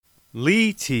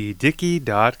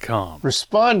LeeTDickey.com.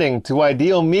 Responding to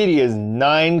Ideal Media's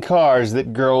 9 cars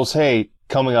that girls hate,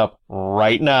 coming up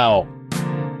right now.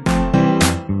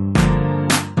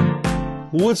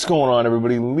 What's going on,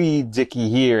 everybody? Lee Dickey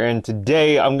here, and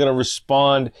today I'm going to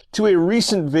respond to a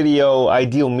recent video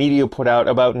Ideal Media put out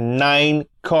about 9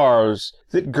 cars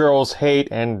that girls hate,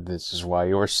 and this is why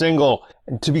you're single.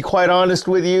 And to be quite honest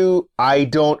with you, I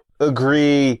don't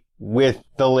agree with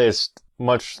the list.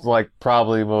 Much like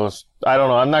probably most, I don't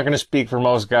know, I'm not going to speak for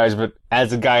most guys, but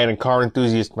as a guy and a car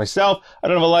enthusiast myself, I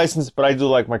don't have a license, but I do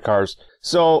like my cars.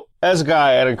 So, as a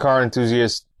guy and a car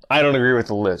enthusiast, I don't agree with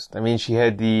the list. I mean, she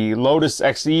had the Lotus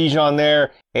Exige on there,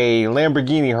 a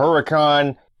Lamborghini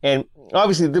Huracan, and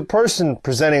obviously the person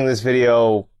presenting this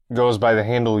video goes by the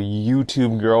handle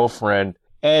YouTube Girlfriend,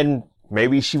 and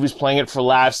maybe she was playing it for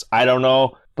laughs, I don't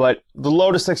know, but the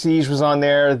Lotus Exige was on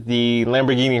there, the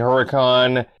Lamborghini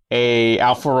Huracan, a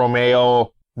Alfa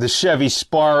Romeo, the Chevy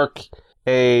Spark,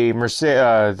 a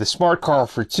Mercedes, the Smart Car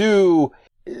for Two,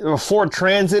 a Ford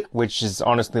Transit, which is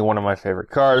honestly one of my favorite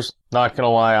cars. Not gonna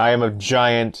lie, I am a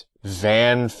giant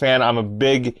van fan. I'm a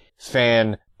big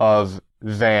fan of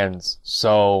vans.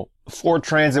 So, Ford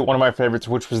Transit, one of my favorites,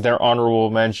 which was their honorable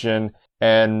mention.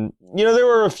 And, you know, there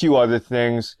were a few other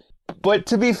things. But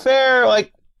to be fair,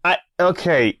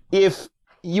 if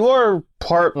your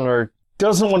partner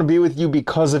doesn't want to be with you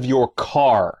because of your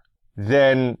car,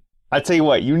 then I tell you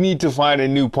what, you need to find a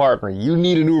new partner. You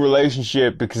need a new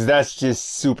relationship because that's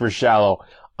just super shallow.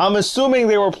 I'm assuming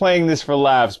they were playing this for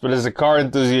laughs, but as a car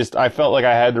enthusiast, I felt like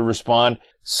I had to respond.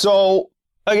 So,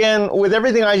 again, with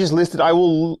everything I just listed, I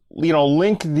will,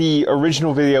 link the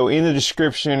original video in the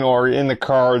description or in the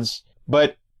cards.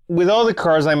 But with all the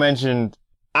cars I mentioned,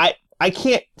 I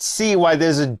can't see why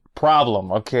there's a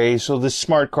problem, okay? So the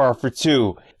Smart Car for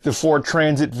Two, the Ford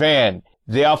Transit van,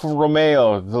 the Alfa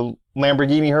Romeo, the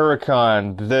Lamborghini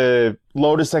Huracan, the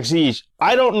Lotus Exige.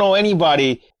 I don't know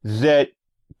anybody that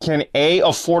can A,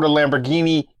 afford a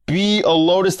Lamborghini, B, a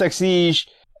Lotus Exige,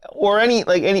 or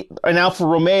an Alfa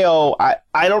Romeo.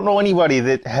 I don't know anybody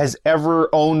that has ever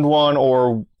owned one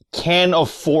or can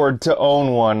afford to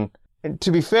own one. And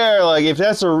to be fair, if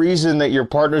that's a reason that your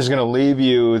partner's gonna leave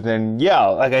you, then yeah,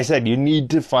 like I said, you need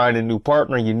to find a new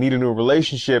partner, you need a new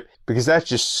relationship, because that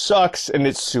just sucks and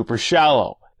it's super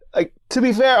shallow. To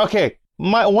be fair, okay,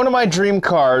 one of my dream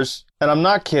cars, and I'm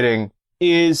not kidding,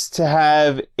 is to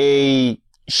have a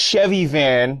Chevy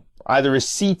van, either a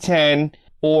C10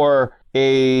 or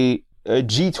a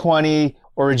G20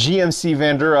 or a GMC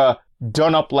Vandura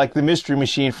done up like the Mystery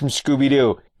Machine from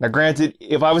Scooby-Doo. Now granted,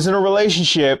 if I was in a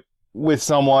relationship with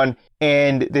someone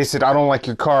and they said, I don't like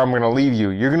your car, I'm going to leave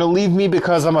you. You're going to leave me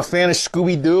because I'm a fan of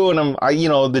Scooby-Doo and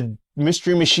the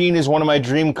Mystery Machine is one of my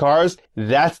dream cars.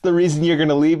 That's the reason you're going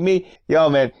to leave me? Yo,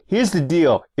 man, here's the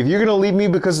deal. If you're going to leave me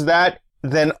because of that,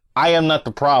 then I am not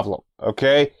the problem,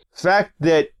 okay? Fact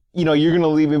that, you're going to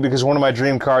leave me because one of my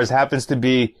dream cars happens to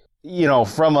be,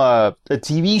 from a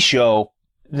TV show,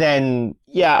 then,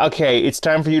 yeah, okay, it's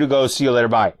time for you to go. See you later,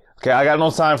 bye. Okay, I got no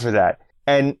time for that.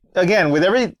 And again, with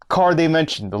every car they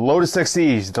mentioned, the Lotus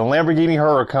Exige, the Lamborghini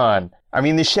Huracan,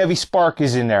 the Chevy Spark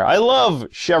is in there. I love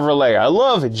Chevrolet. I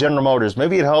love General Motors.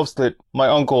 Maybe it helps that my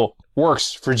uncle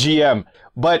works for GM.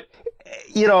 But,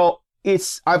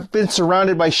 I've been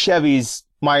surrounded by Chevys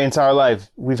my entire life.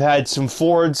 We've had some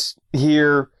Fords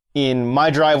here in my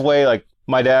driveway. Like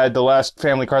my dad, the last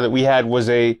family car that we had was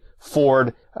a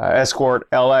Ford Escort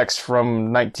LX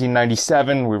from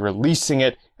 1997. We were leasing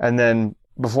it. And then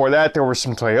before that, there were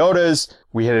some Toyotas.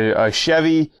 We had a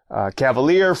Chevy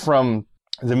Cavalier from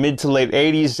the mid to late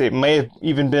 80s. It may have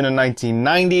even been in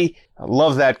 1990. I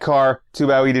love that car. Too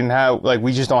bad we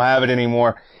we just don't have it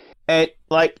anymore. And,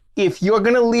 if you're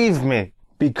gonna leave me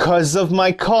because of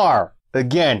my car,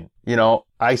 again,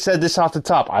 I said this off the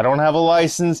top. I don't have a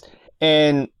license,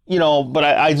 and, but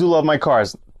I do love my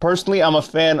cars. Personally, I'm a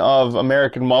fan of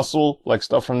American muscle, like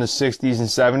stuff from the 60s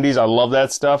and 70s. I love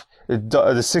that stuff.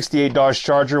 The 68 Dodge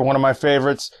Charger, one of my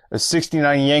favorites. A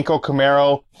 69 Yenko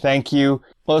Camaro, thank you.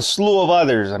 Well, a slew of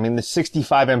others. The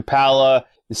 65 Impala,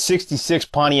 the 66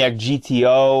 Pontiac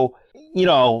GTO.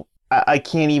 I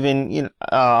can't even,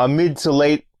 a mid to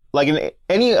late,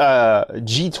 any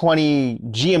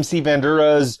G20 GMC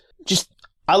Vanduras.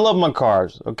 I love my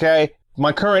cars, okay?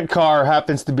 My current car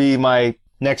happens to be my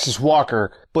Nexus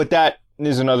Walker, but that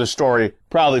is another story,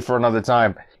 probably for another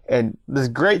time. And the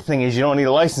great thing is you don't need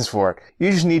a license for it.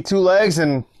 You just need 2 legs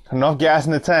and enough gas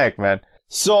in the tank, man.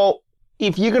 So,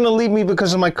 if you're gonna leave me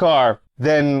because of my car,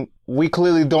 then we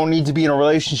clearly don't need to be in a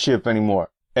relationship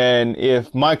anymore. And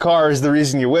if my car is the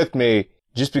reason you're with me,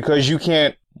 just because you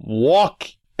can't walk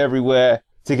everywhere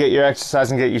to get your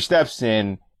exercise and get your steps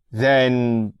in,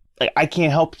 then like, I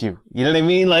can't help you. You know what I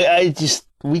mean? Like,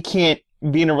 we can't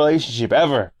be in a relationship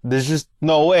ever. There's just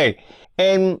no way.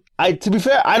 And to be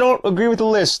fair, I don't agree with the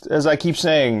list, as I keep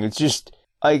saying. It's just,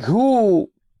 like, who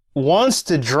wants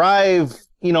to drive,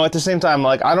 at the same time,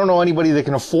 like, I don't know anybody that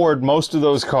can afford most of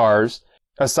those cars,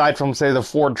 aside from, say, the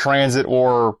Ford Transit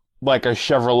or, like, a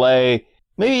Chevrolet,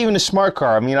 maybe even a smart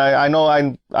car. I mean, I know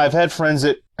I've had friends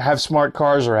that have smart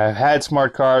cars or have had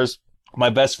smart cars.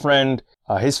 My best friend,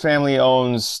 his family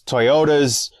owns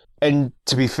Toyotas. And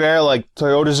to be fair, like,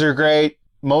 Toyotas are great.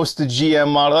 Most of the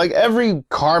GM model, like, every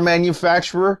car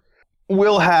manufacturer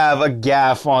will have a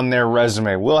gaffe on their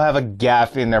resume. Will have a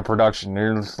gaffe in their production.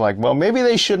 It's like, well, maybe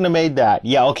they shouldn't have made that.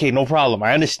 Yeah, okay, no problem.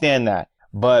 I understand that.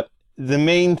 But the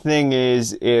main thing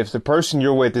is, if the person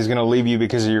you're with is going to leave you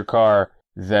because of your car,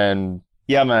 then,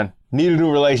 yeah, man, need a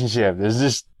new relationship. There's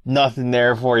just nothing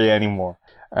there for you anymore.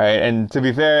 All right, and to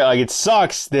be fair, like, it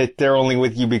sucks that they're only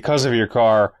with you because of your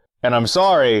car, and I'm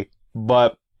sorry,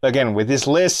 but again, with this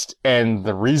list and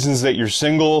the reasons that you're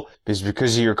single is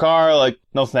because of your car, like,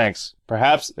 no thanks.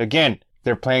 Perhaps, again,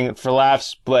 they're playing it for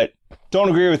laughs, but don't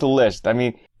agree with the list. I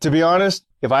mean, to be honest,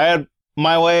 if I had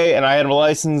my way and I had a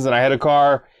license and I had a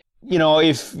car,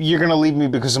 if you're going to leave me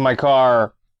because of my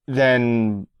car,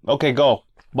 then, okay, go.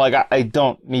 Like, I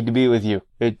don't need to be with you.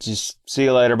 It just, see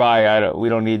you later, bye. We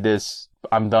don't need this.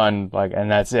 I'm done. Like,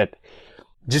 and that's it.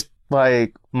 Just,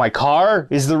 like, my car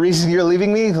is the reason you're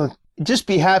leaving me? Just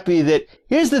be happy that,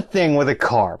 here's the thing with a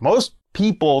car. Most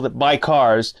people that buy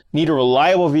cars need a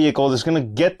reliable vehicle that's going to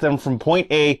get them from point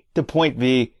A to point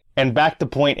B and back to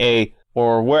point A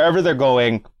or wherever they're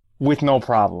going with no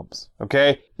problems.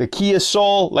 Okay? The Kia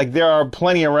Soul, like, there are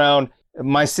plenty around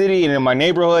my city and in my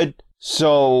neighborhood.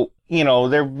 So,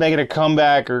 they're making a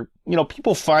comeback, or,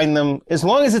 people find them. As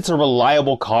long as it's a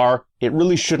reliable car, it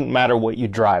really shouldn't matter what you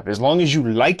drive. As long as you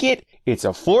like it, it's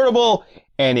affordable,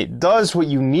 and it does what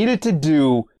you need it to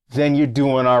do, then you're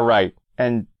doing all right.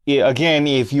 And again,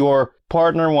 if your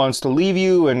partner wants to leave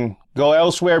you and go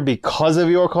elsewhere because of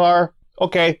your car,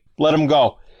 okay, let them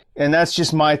go. And that's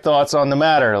just my thoughts on the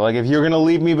matter. Like, if you're going to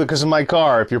leave me because of my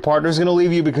car, if your partner's going to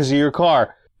leave you because of your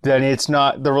car, then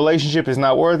the relationship is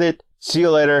not worth it. See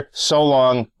you later. So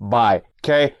long. Bye.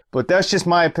 Okay? But that's just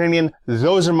my opinion.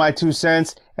 Those are my 2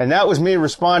 cents. And that was me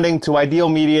responding to Ideal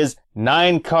Media's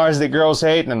 9 cars that girls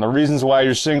hate and the reasons why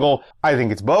you're single. I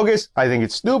think it's bogus. I think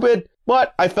it's stupid.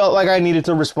 But I felt like I needed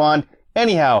to respond.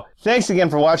 Anyhow, thanks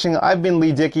again for watching. I've been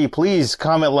Lee Dickey. Please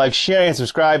comment, like, share, and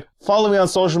subscribe. Follow me on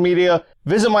social media.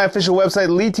 Visit my official website,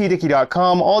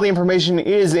 leetdickey.com. All the information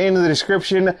is in the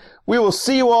description. We will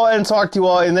see you all and talk to you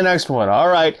all in the next one. All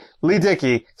right, Lee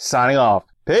Dickey signing off.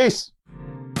 Peace.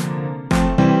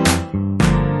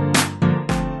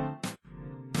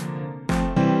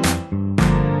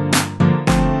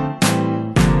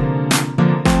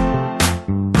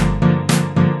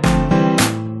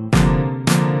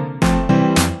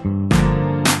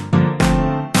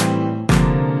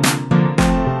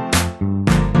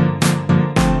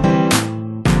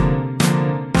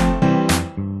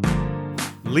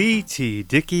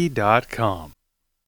 LeeTDickey.com